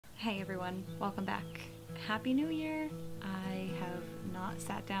Hey everyone, welcome back. Happy New Year! I have not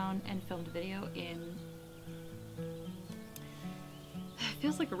sat down and filmed a video in... it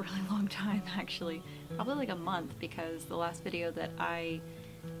feels like a really long time actually. Probably like a month, because the last video that I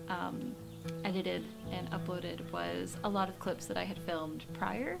edited and uploaded was a lot of clips that I had filmed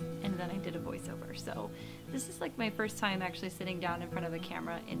prior, and then I did a voiceover. So this is like my first time actually sitting down in front of a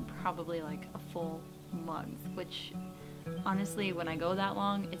camera in probably like a full month, which honestly, when I go that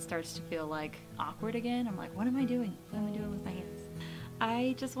long, it starts to feel like awkward again. I'm like, what am I doing? What am I doing with my hands?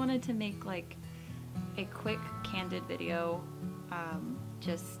 I just wanted to make like a quick candid video,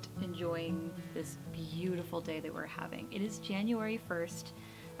 just enjoying this beautiful day that we're having. It is January 1st.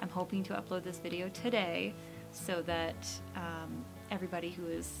 I'm hoping to upload this video today so that everybody who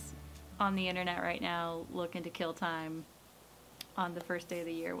is on the internet right now looking to kill time on the first day of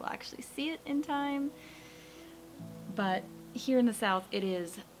the year will actually see it in time. But here in the south, it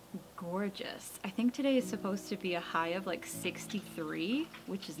is gorgeous. I think today is supposed to be a high of like 63,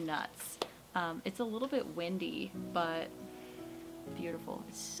 which is nuts. It's a little bit windy, but beautiful.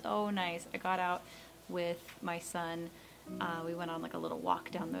 It's so nice. I got out with my son. We went on like a little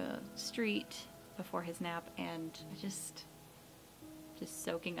walk down the street before his nap, and just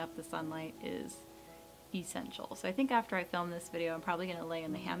soaking up the sunlight is essential. So I think after I film this video, I'm probably gonna lay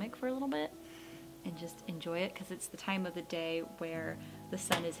in the hammock for a little bit and just enjoy it, because it's the time of the day where the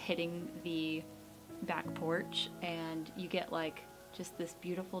sun is hitting the back porch and you get like just this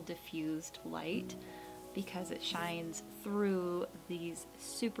beautiful diffused light because it shines through these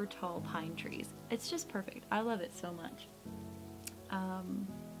super tall pine trees. It's just perfect. I love it so much.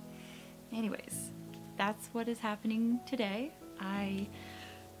 Anyways, that's what is happening today. I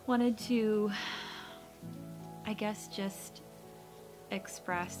wanted to, I guess, just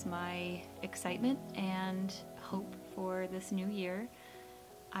express my excitement and hope for this new year.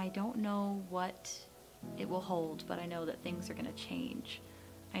 I don't know what it will hold, but I know that things are going to change.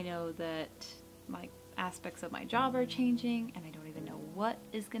 I know that my aspects of my job are changing, and I don't even know what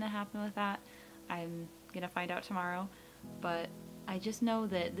is going to happen with that. I'm going to find out tomorrow, but I just know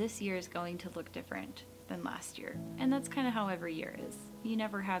that this year is going to look different than last year, and that's kind of how every year is. You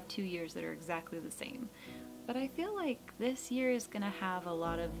never have 2 years that are exactly the same. But I feel like this year is gonna have a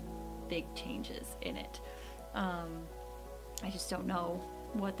lot of big changes in it. I just don't know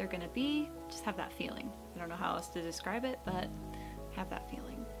what they're gonna be, just have that feeling. I don't know how else to describe it, but have that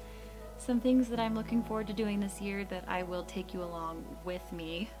feeling. Some things that I'm looking forward to doing this year that I will take you along with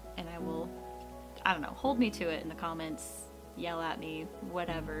me, and I will, I don't know, hold me to it in the comments, yell at me,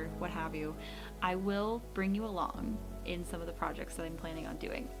 whatever, what have you. I will bring you along in some of the projects that I'm planning on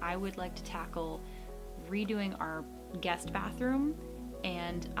doing. I would like to tackle redoing our guest bathroom,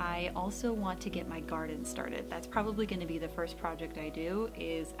 and I also want to get my garden started. That's probably going to be the first project I do,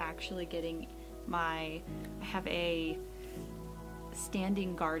 is actually getting I have a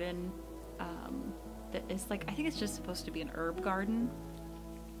standing garden that is like, I think it's just supposed to be an herb garden,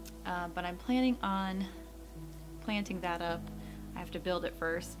 but I'm planning on planting that up. I have to build it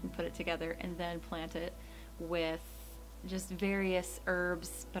first and put it together and then plant it with just various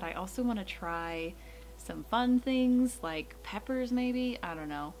herbs, but I also want to try some fun things like peppers maybe. I don't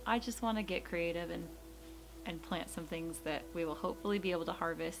know. I just want to get creative and plant some things that we will hopefully be able to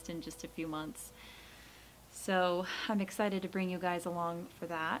harvest in just a few months. So I'm excited to bring you guys along for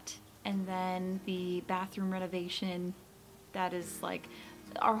that. And then the bathroom renovation, that is like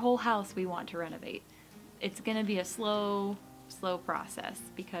our whole house we want to renovate. It's gonna be a slow process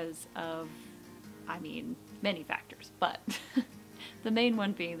because of, I mean, many factors, but the main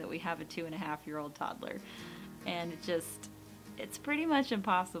one being that we have a 2.5-year-old toddler, and it's pretty much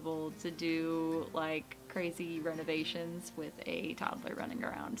impossible to do like crazy renovations with a toddler running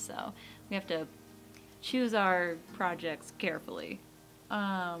around, so we have to choose our projects carefully.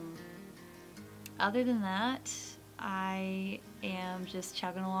 Other than that, I am just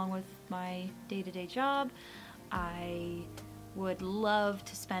chugging along with my day-to-day job. I would love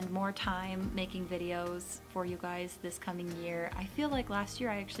to spend more time making videos for you guys this coming year. I feel like last year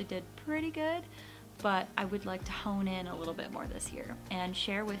I actually did pretty good, but I would like to hone in a little bit more this year and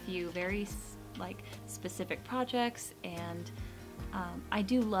share with you very like specific projects. And I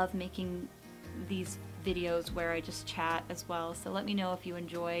do love making these videos where I just chat as well, so let me know if you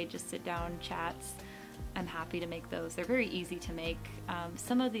enjoy just sit down chats. I'm happy to make those. They're very easy to make.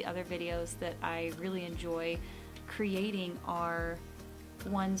 Some of the other videos that I really enjoy creating are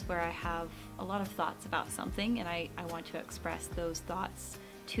ones where I have a lot of thoughts about something, and I want to express those thoughts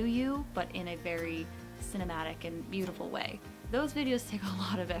to you, but in a very cinematic and beautiful way. Those videos take a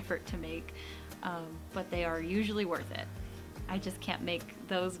lot of effort to make, but they are usually worth it. I just can't make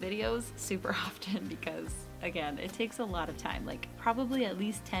those videos super often because, again, it takes a lot of time, like probably at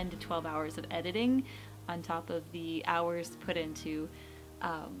least 10 to 12 hours of editing on top of the hours put into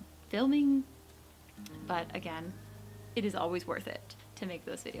filming. But again, it is always worth it to make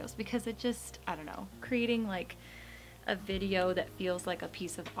those videos because it just, I don't know, creating like a video that feels like a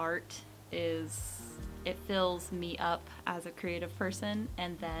piece of art it fills me up as a creative person,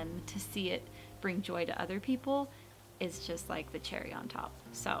 and then to see it bring joy to other people is just like the cherry on top.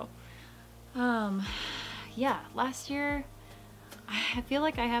 So yeah, last year I feel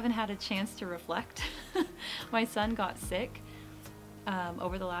like I haven't had a chance to reflect. My son got sick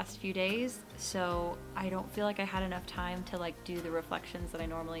over the last few days, so I don't feel like I had enough time to like do the reflections that I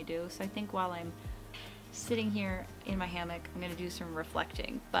normally do. So I think while I'm sitting here in my hammock, I'm gonna do some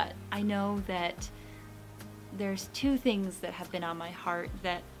reflecting. But I know that there's two things that have been on my heart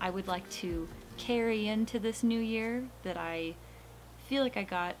that I would like to carry into this new year, that I feel like I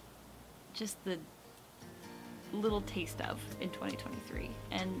got just the little taste of in 2023.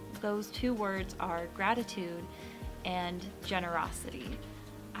 And those two words are gratitude and generosity.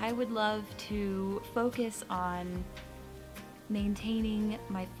 I would love to focus on maintaining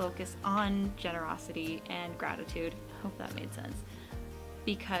my focus on generosity and gratitude. Hope that made sense.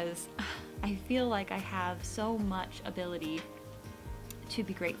 Because I feel like I have so much ability to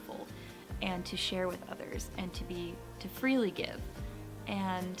be grateful and to share with others and to freely give.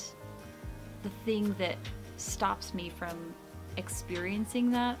 And the thing that stops me from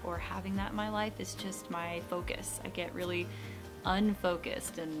experiencing that or having that in my life is just my focus. I get really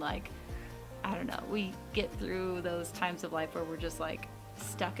unfocused and like, I don't know, we get through those times of life where we're just like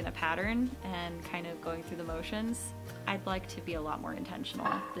stuck in a pattern and kind of going through the motions. I'd like to be a lot more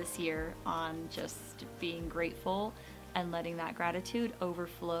intentional this year on just being grateful and letting that gratitude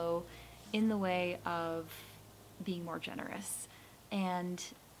overflow in the way of being more generous. And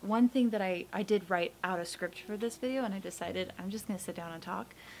one thing that I did write out a script for this video, and I decided I'm just going to sit down and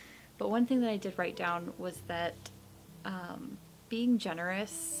talk. But one thing that I did write down was that being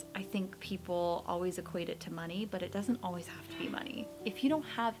generous, I think people always equate it to money, but it doesn't always have to be money. If you don't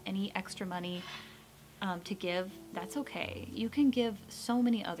have any extra money to give, that's okay. You can give so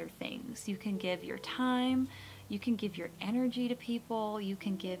many other things. You can give your time, you can give your energy to people, you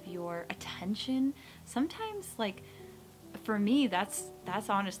can give your attention. Sometimes, like, for me, that's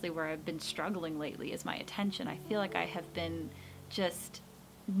honestly where I've been struggling lately, is my attention. I feel like I have been just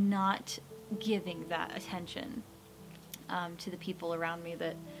not giving that attention to the people around me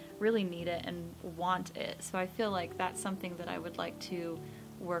that really need it and want it. So I feel like that's something that I would like to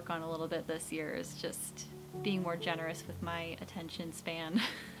work on a little bit this year, is just being more generous with my attention span.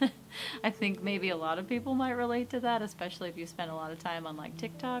 I think maybe a lot of people might relate to that, especially if you spend a lot of time on like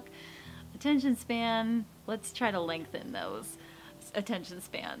TikTok. Attention span, let's try to lengthen those attention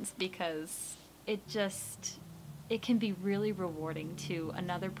spans, because it can be really rewarding to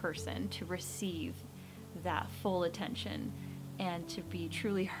another person to receive that full attention and to be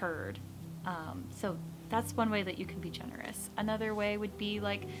truly heard. So that's one way that you can be generous. Another way would be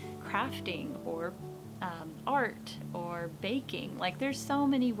like crafting or art or baking. Like, there's so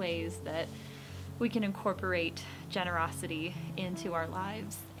many ways that we can incorporate generosity into our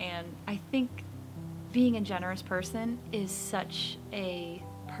lives. And I think being a generous person is such a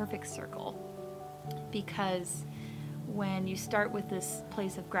perfect circle, because when you start with this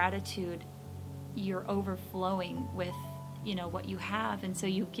place of gratitude, you're overflowing with, you know, what you have, and so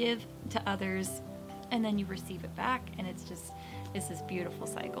you give to others and then you receive it back, and it's this beautiful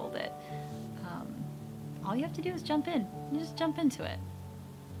cycle that all you have to do is jump in. You just jump into it.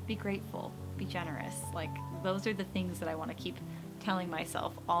 Be grateful, be generous. Like, those are the things that I want to keep telling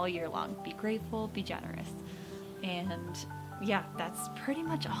myself all year long. Be grateful, be generous. And yeah, that's pretty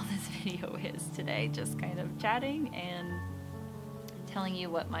much all this video is today. Just kind of chatting and telling you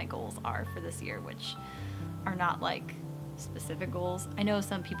what my goals are for this year, which are not like specific goals. I know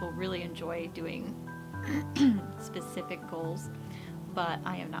some people really enjoy doing specific goals, but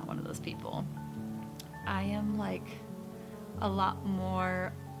I am not one of those people. I am like a lot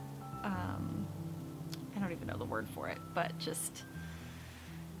more, I don't even know the word for it, but just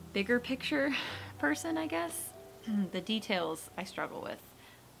bigger picture person, I guess. The details I struggle with,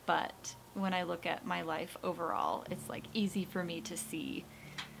 but when I look at my life overall, it's like easy for me to see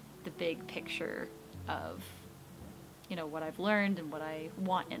the big picture of, you know, what I've learned and what I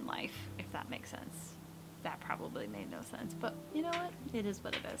want in life, if that makes sense. That probably made no sense, but you know what? It is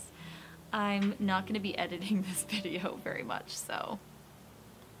what it is. I'm not going to be editing this video very much, so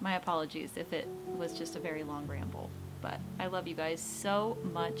my apologies if it was just a very long ramble. But I love you guys so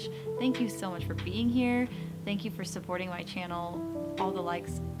much. Thank you so much for being here. Thank you for supporting my channel, all the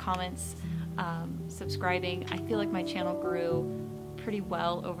likes, comments, subscribing. I feel like my channel grew pretty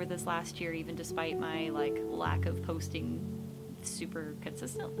well over this last year, even despite my lack of posting super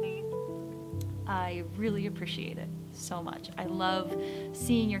consistently. I really appreciate it so much. I love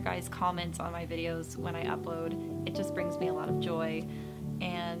seeing your guys' comments on my videos when I upload. It just brings me a lot of joy,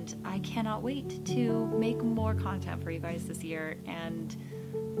 and I cannot wait to make more content for you guys this year. And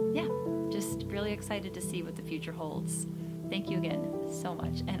yeah, just really excited to see what the future holds. Thank you again so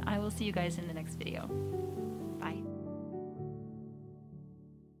much, and I will see you guys in the next video.